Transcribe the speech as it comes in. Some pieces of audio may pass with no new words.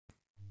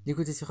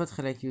D'écouter Sichot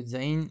Chelek Yud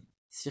Zayin,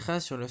 Sicha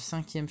sur le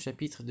 5e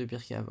chapitre de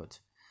Pirkei Avot.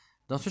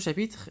 Dans ce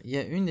chapitre, il y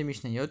a une des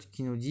Mishnayot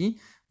qui nous dit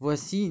 «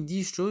 Voici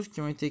 10 choses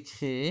qui ont été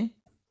créées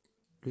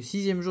le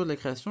 6e jour de la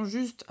création,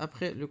 juste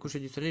après le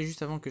coucher du soleil,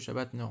 juste avant que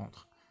Shabbat ne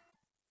rentre. »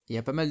 Il y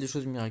a pas mal de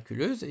choses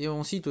miraculeuses, et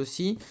on cite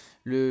aussi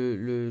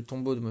le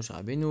tombeau de Moshe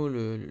Rabbeinu,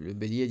 le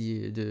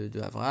bélier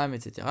de Abraham,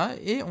 etc.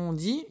 Et on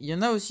dit, il y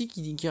en a aussi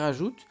qui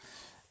rajoutent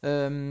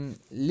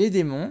les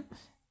démons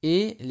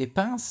et les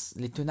pinces,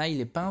 les tenailles,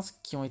 les pinces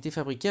qui ont été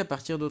fabriquées à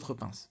partir d'autres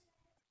pinces.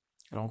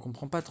 Alors on ne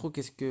comprend pas trop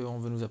qu'est-ce qu'on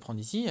veut nous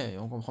apprendre ici, et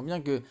on comprend bien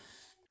que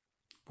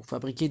pour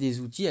fabriquer des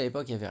outils, à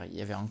l'époque, il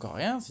y avait encore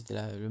rien,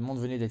 le monde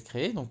venait d'être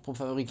créé, donc pour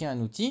fabriquer un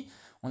outil,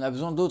 on a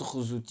besoin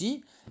d'autres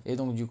outils, et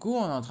donc du coup,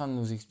 on est en train de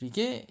nous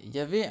expliquer, il y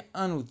avait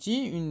un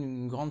outil,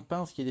 une grande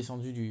pince qui est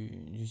descendue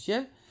du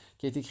ciel,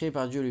 qui a été créée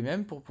par Dieu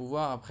lui-même pour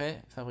pouvoir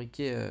après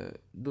fabriquer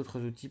d'autres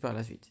outils par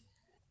la suite.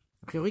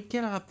 A priori,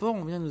 quel rapport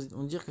on vient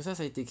nous dire que ça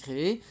a été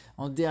créé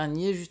en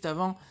dernier, juste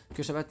avant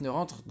que Shabbat ne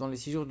rentre dans les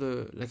 6 jours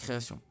de la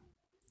création?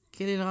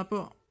 Quel est le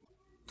rapport?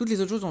 Toutes les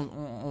autres choses,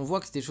 on voit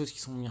que c'est des choses qui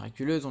sont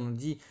miraculeuses. On nous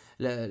dit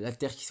la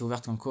terre qui s'est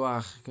ouverte comme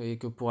Korah,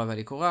 que pour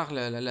avaler Korah,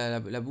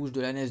 la bouche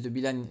de l'ânesse de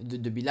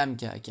Bilam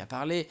qui a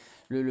parlé,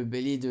 le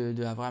bélier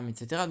de Abraham,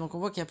 etc. Donc on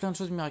voit qu'il y a plein de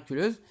choses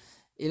miraculeuses.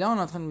 Et là, on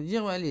est en train de nous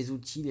dire, ouais, les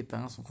outils, les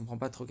pinces, on comprend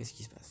pas trop qu'est-ce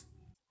qui se passe.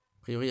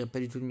 A priori, il n'y a pas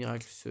du tout de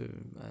miracle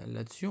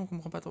là-dessus, on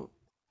comprend pas trop.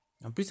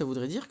 En plus, ça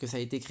voudrait dire que ça a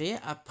été créé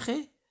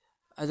après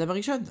Adam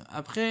Arishon,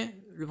 après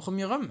le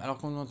premier homme, alors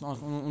qu'on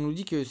nous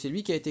dit que c'est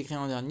lui qui a été créé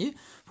en dernier,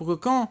 pour que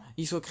quand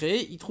il soit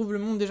créé, il trouve le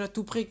monde déjà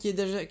tout prêt,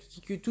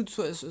 que tout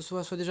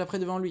soit déjà prêt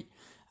devant lui.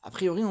 A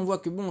priori, on voit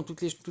que bon,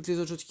 toutes les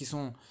autres choses qui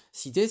sont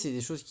citées, c'est des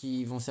choses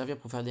qui vont servir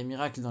pour faire des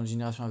miracles dans les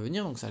générations à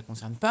venir, donc ça ne le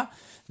concerne pas.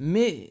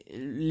 Mais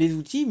les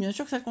outils, bien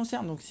sûr que ça le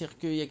concerne. Donc c'est-à-dire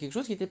qu'il y a quelque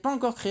chose qui n'était pas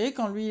encore créé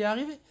quand lui est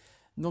arrivé.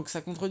 Donc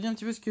ça contredit un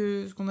petit peu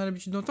ce qu'on a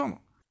l'habitude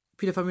d'entendre.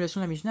 Puis la formulation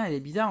de la Mishnah, elle est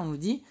bizarre, on nous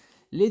dit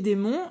les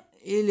démons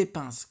et les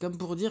pinces, comme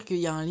pour dire qu'il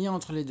y a un lien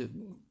entre les deux.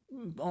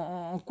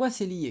 En quoi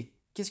c'est lié?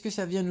 Qu'est-ce que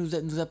ça vient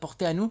nous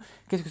apporter à nous?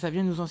 Qu'est-ce que ça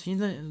vient nous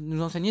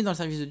enseigner dans le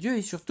service de Dieu?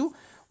 Et surtout,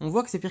 on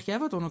voit que c'est Pirkei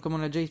Avot, comme on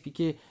l'a déjà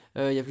expliqué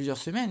il y a plusieurs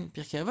semaines.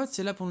 Pirkei Avot,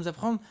 c'est là pour nous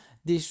apprendre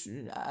des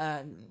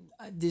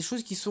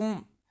choses qui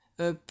sont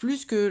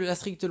plus que la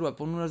stricte loi,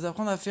 pour nous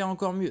apprendre à faire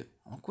encore mieux.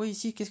 En quoi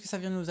ici, qu'est-ce que ça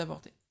vient nous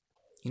apporter?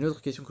 Une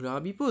autre question que le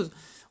rabbi pose,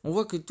 on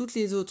voit que toutes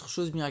les autres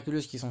choses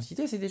miraculeuses qui sont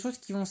citées, c'est des choses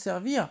qui vont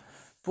servir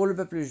pour le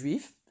peuple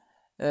juif,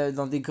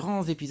 dans des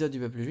grands épisodes du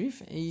peuple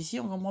juif. Et ici,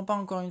 on ne comprend pas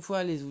encore une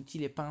fois les outils,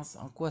 les pinces,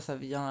 en quoi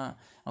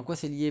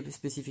c'est lié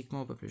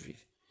spécifiquement au peuple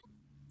juif.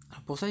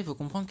 Alors pour ça, il faut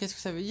comprendre qu'est-ce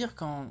que ça veut dire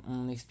quand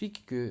on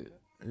explique que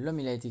l'homme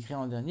il a été créé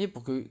en dernier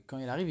pour que quand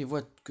il arrive, il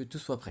voit que tout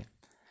soit prêt.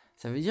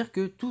 Ça veut dire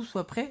que tout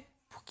soit prêt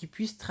pour qu'il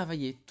puisse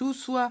travailler, tout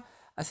soit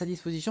à sa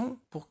disposition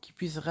pour qu'il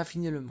puisse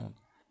raffiner le monde,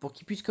 pour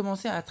qu'il puisse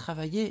commencer à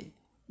travailler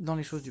dans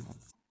les choses du monde.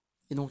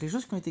 Et donc les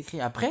choses qui ont été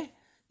créées après,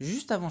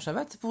 juste avant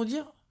Shabbat, c'est pour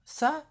dire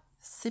ça,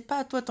 c'est pas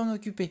à toi de t'en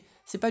occuper,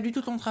 c'est pas du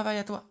tout ton travail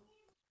à toi.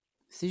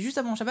 C'est juste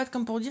avant Shabbat,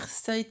 comme pour dire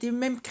ça a été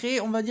même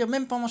créé, on va dire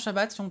même pendant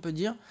Shabbat, si on peut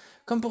dire,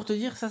 comme pour te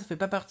dire ça fait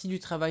pas partie du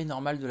travail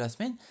normal de la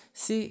semaine,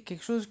 c'est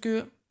quelque chose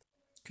que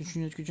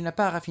tu n'as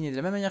pas à raffiner. De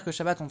la même manière que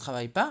Shabbat, on ne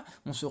travaille pas,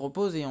 on se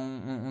repose et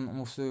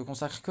on se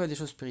consacre que à des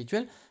choses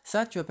spirituelles,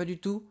 ça, tu vas pas du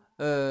tout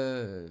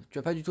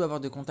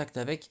avoir de contact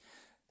avec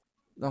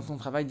dans ton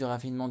travail de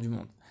raffinement du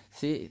monde.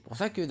 C'est pour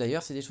ça que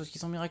d'ailleurs, c'est des choses qui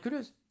sont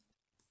miraculeuses.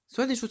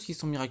 Soit des choses qui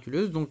sont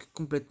miraculeuses, donc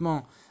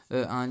complètement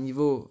à un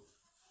niveau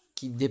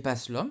qui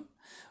dépasse l'homme,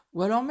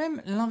 ou alors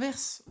même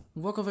l'inverse.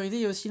 On voit qu'en vérité,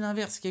 il y a aussi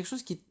l'inverse. Quelque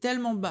chose qui est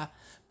tellement bas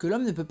que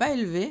l'homme ne peut pas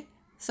élever,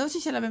 ça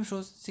aussi c'est la même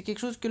chose. C'est quelque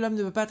chose que l'homme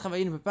ne peut pas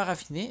travailler, ne peut pas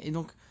raffiner, et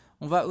donc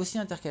on va aussi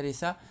intercaler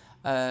ça.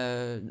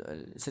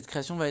 Cette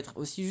création va être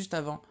aussi juste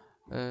avant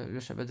le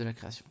Shabbat de la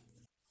création.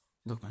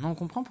 Donc maintenant on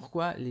comprend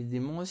pourquoi les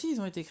démons aussi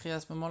ils ont été créés à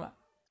ce moment-là.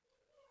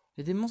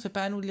 Les démons, c'est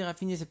pas à nous de les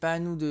raffiner, c'est pas à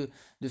nous de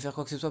faire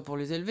quoi que ce soit pour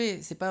les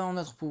élever, c'est pas en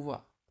notre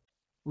pouvoir.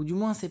 Ou du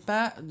moins, c'est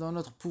pas dans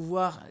notre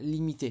pouvoir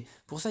limité.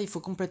 Pour ça, il faut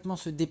complètement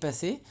se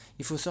dépasser,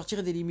 il faut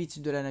sortir des limites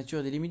de la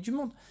nature, des limites du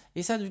monde.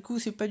 Et ça, du coup,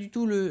 c'est pas du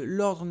tout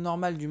l'ordre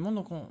normal du monde,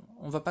 donc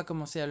on va pas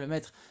commencer à le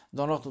mettre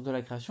dans l'ordre de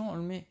la création, on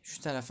le met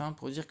juste à la fin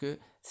pour dire que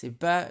c'est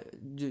pas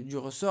du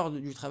ressort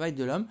du travail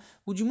de l'homme,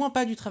 ou du moins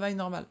pas du travail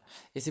normal.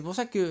 Et c'est pour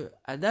ça que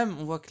Adam,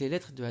 on voit que les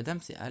lettres de Adam,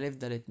 c'est Aleph,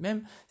 Dalet,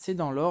 Mem, c'est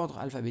dans l'ordre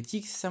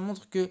alphabétique, ça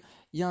montre qu'il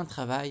y a un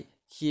travail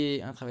qui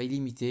est un travail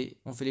limité,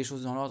 on fait les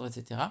choses dans l'ordre,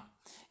 etc.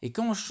 Et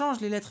quand on change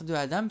les lettres de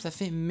Adam, ça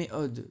fait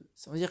Méod.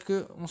 Ça veut dire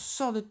qu'on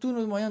sort de tous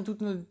nos moyens,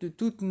 de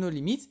toutes nos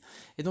limites.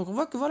 Et donc on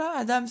voit que voilà,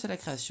 Adam, c'est la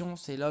création,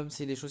 c'est l'homme,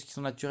 c'est les choses qui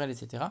sont naturelles,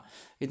 etc.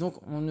 Et donc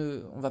on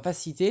ne va pas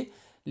citer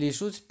les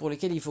choses pour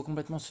lesquelles il faut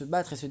complètement se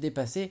battre et se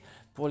dépasser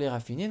pour les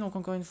raffiner. Donc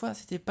encore une fois,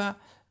 c'était pas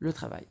le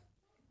travail.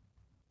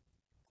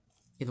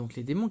 Et donc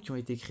les démons qui ont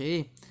été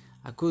créés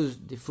à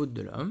cause des fautes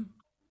de l'homme,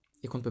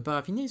 et qu'on ne peut pas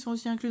raffiner, ils sont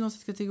aussi inclus dans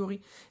cette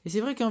catégorie. Et c'est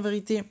vrai qu'en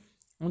vérité,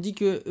 on dit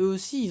que eux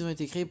aussi, ils ont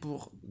été créés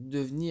pour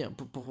devenir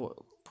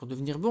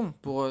bons,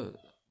 pour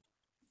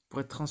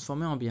être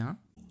transformés en bien.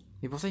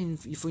 Mais pour ça,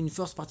 il faut une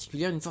force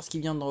particulière, une force qui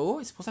vient d'en haut,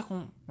 et c'est pour ça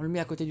qu'on le met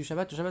à côté du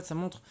Shabbat. Le Shabbat, ça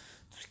montre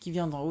tout ce qui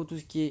vient d'en haut, tout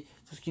ce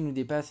qui nous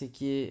dépasse et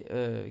qui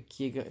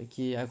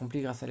est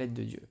accompli grâce à l'aide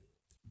de Dieu.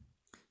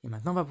 Et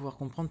maintenant, on va pouvoir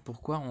comprendre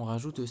pourquoi on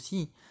rajoute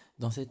aussi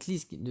dans cette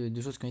liste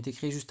de choses qui ont été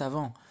créées juste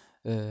avant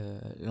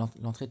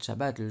l'entrée de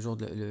Shabbat,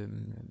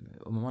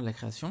 au moment de la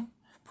création,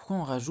 pourquoi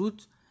on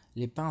rajoute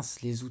les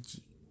pinces, les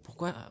outils.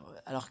 Pourquoi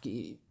alors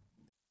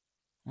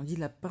qu'on dit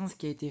la pince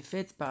qui a été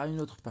faite par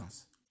une autre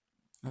pince.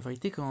 En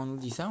vérité, quand on nous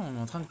dit ça, on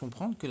est en train de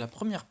comprendre que la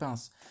première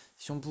pince,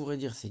 si on pourrait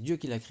dire, c'est Dieu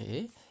qui l'a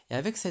créée, et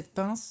avec cette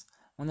pince,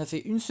 on a fait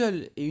une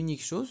seule et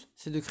unique chose,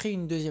 c'est de créer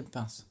une deuxième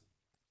pince.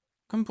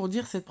 Comme pour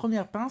dire, cette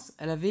première pince,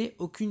 elle avait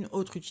aucune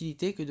autre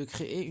utilité que de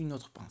créer une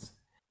autre pince.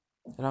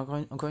 Alors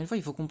encore une fois,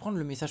 il faut comprendre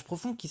le message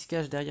profond qui se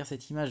cache derrière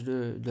cette image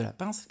de la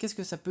pince. Qu'est-ce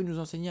que ça peut nous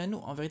enseigner à nous?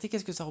 En vérité,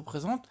 qu'est-ce que ça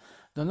représente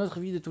dans notre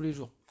vie de tous les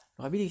jours?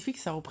 Le Rabbi explique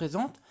que ça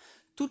représente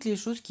toutes les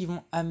choses qui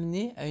vont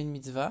amener à une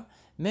mitzvah,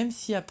 même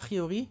si a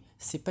priori,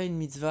 c'est pas une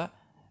mitzvah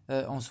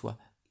en soi.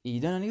 Et il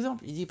donne un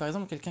exemple. Il dit par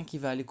exemple quelqu'un qui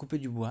va aller couper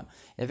du bois,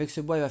 et avec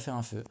ce bois, il va faire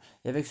un feu.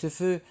 Et avec ce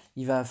feu,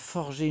 il va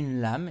forger une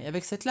lame, et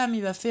avec cette lame,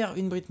 il va faire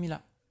une brit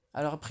mila.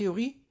 Alors a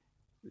priori,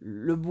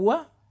 le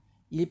bois,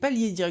 il n'est pas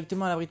lié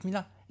directement à la brit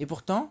mila. Et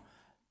pourtant,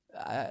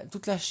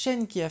 toute la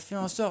chaîne qui a fait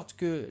en sorte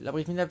que la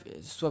brit mila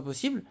soit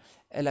possible,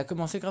 elle a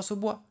commencé grâce au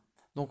bois.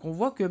 Donc on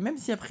voit que même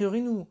si a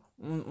priori nous,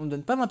 on ne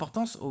donne pas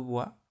d'importance au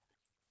bois,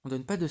 on ne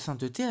donne pas de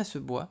sainteté à ce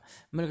bois,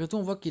 malgré tout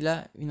on voit qu'il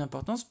a une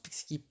importance,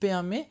 ce qui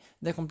permet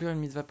d'accomplir une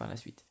mitzvah par la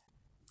suite.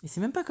 Et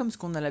c'est même pas comme ce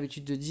qu'on a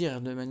l'habitude de dire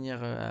de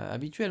manière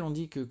habituelle. On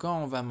dit que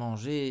quand on va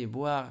manger,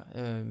 boire,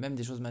 même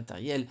des choses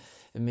matérielles,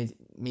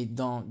 mais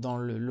dans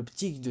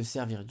l'optique de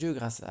servir Dieu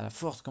grâce à la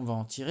force qu'on va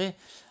en tirer,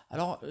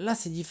 alors là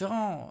c'est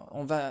différent.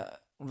 On va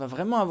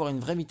vraiment avoir une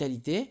vraie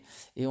vitalité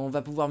et on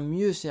va pouvoir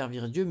mieux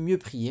servir Dieu, mieux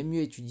prier,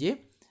 mieux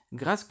étudier,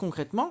 grâce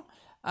concrètement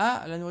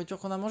à la nourriture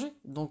qu'on a mangée.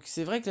 Donc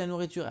c'est vrai que la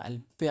nourriture,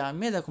 elle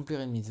permet d'accomplir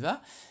une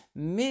mitzvah,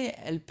 mais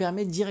elle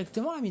permet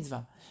directement la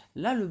mitzvah.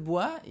 Là, le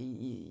bois,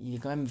 il est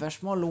quand même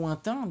vachement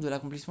lointain de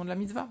l'accomplissement de la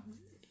mitzvah.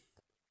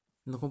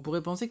 Donc on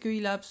pourrait penser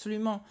qu'il a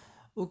absolument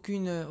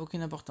aucune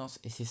importance.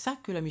 Et c'est ça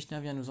que la Mishnah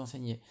vient nous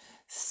enseigner.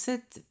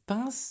 Cette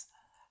pince,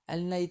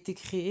 elle n'a été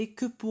créée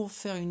que pour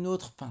faire une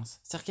autre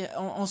pince. C'est-à-dire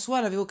qu'en soi,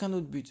 elle n'avait aucun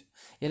autre but.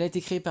 Et elle a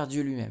été créée par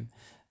Dieu lui-même.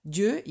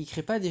 Dieu, il ne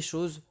crée pas des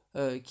choses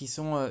qui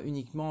sont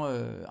uniquement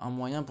un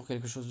moyen pour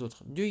quelque chose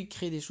d'autre. Dieu, il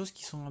crée des choses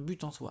qui sont un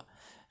but en soi.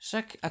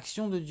 Chaque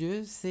action de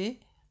Dieu, c'est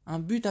un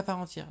but à part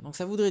entière. Donc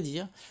ça voudrait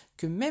dire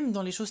que même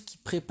dans les choses qui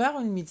préparent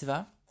une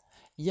mitzvah,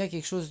 il y a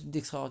quelque chose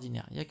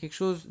d'extraordinaire, il y a quelque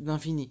chose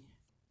d'infini.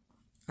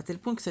 À tel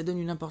point que ça donne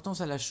une importance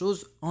à la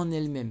chose en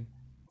elle-même.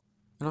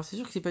 Alors c'est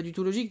sûr que c'est pas du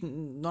tout logique.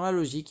 Dans la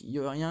logique, il y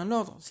a un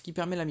ordre. Ce qui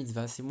permet la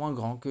mitzvah, c'est moins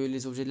grand que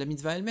les objets de la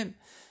mitzvah elle-même.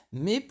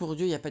 Mais pour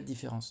Dieu, il n'y a pas de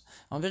différence.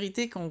 En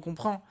vérité, quand on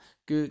comprend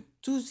que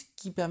tout ce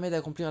qui permet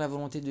d'accomplir la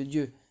volonté de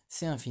Dieu,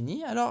 c'est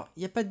infini, alors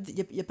il n'y a pas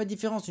de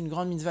différence. Une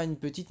grande mitzvah, une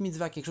petite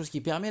mitzvah, quelque chose qui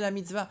permet la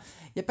mitzvah,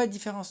 il n'y a pas de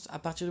différence. À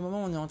partir du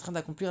moment où on est en train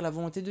d'accomplir la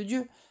volonté de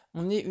Dieu,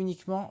 on est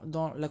uniquement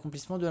dans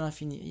l'accomplissement de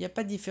l'infini. Il n'y a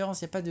pas de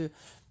différence, il n'y a pas de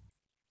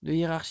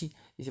hiérarchie.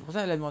 Et c'est pour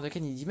ça que la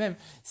Mordaken, il dit même,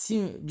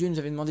 si Dieu nous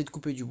avait demandé de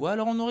couper du bois,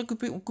 alors on aurait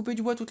coupé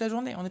du bois toute la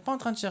journée. On n'est pas en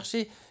train de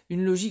chercher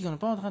une logique, on n'est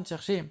pas en train de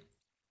chercher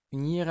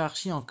une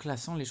hiérarchie en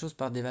classant les choses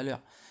par des valeurs.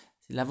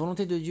 La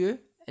volonté de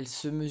Dieu, elle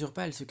se mesure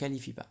pas, elle se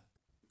qualifie pas.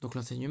 Donc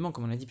l'enseignement,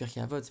 comme on l'a dit,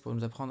 Pirkei Avot, c'est pour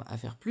nous apprendre à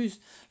faire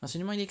plus.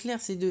 L'enseignement, il est clair,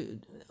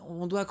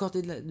 on doit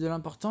accorder de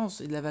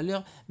l'importance et de la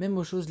valeur, même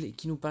aux choses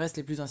qui nous paraissent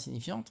les plus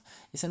insignifiantes.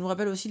 Et ça nous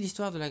rappelle aussi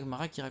l'histoire de la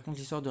Gemara qui raconte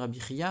l'histoire de Rabbi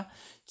Chia,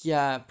 qui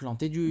a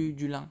planté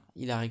du lin.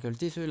 Il a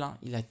récolté ce lin,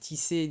 il a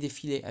tissé des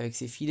filets. Avec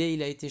ces filets,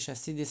 il a été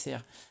chasser des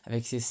cerfs.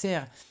 Avec ces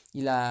cerfs,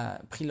 il a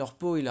pris leur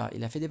peau, il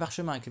a fait des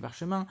parchemins. Avec les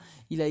parchemins,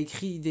 il a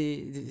écrit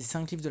des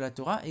 5 livres de la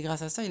Torah. Et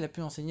grâce à ça, il a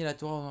pu enseigner la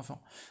Torah aux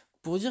enfants.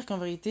 Pour dire qu'en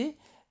vérité,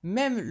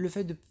 même le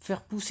fait de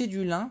faire pousser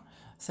du lin,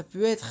 ça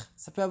peut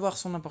avoir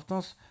son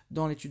importance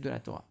dans l'étude de la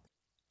Torah.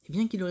 Et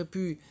bien qu'il aurait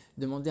pu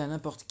demander à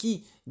n'importe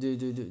qui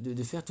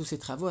de faire tous ces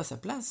travaux à sa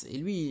place, et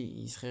lui,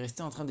 il serait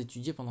resté en train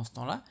d'étudier pendant ce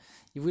temps-là,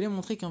 il voulait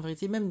montrer qu'en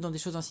vérité, même dans des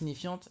choses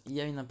insignifiantes, il y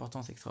a une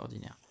importance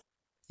extraordinaire.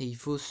 Et il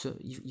faut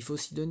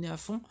s'y donner à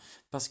fond,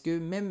 parce que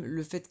même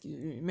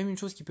une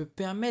chose qui peut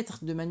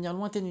permettre de manière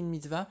lointaine une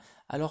mitzvah,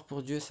 alors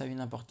pour Dieu, ça a une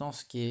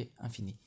importance qui est infinie.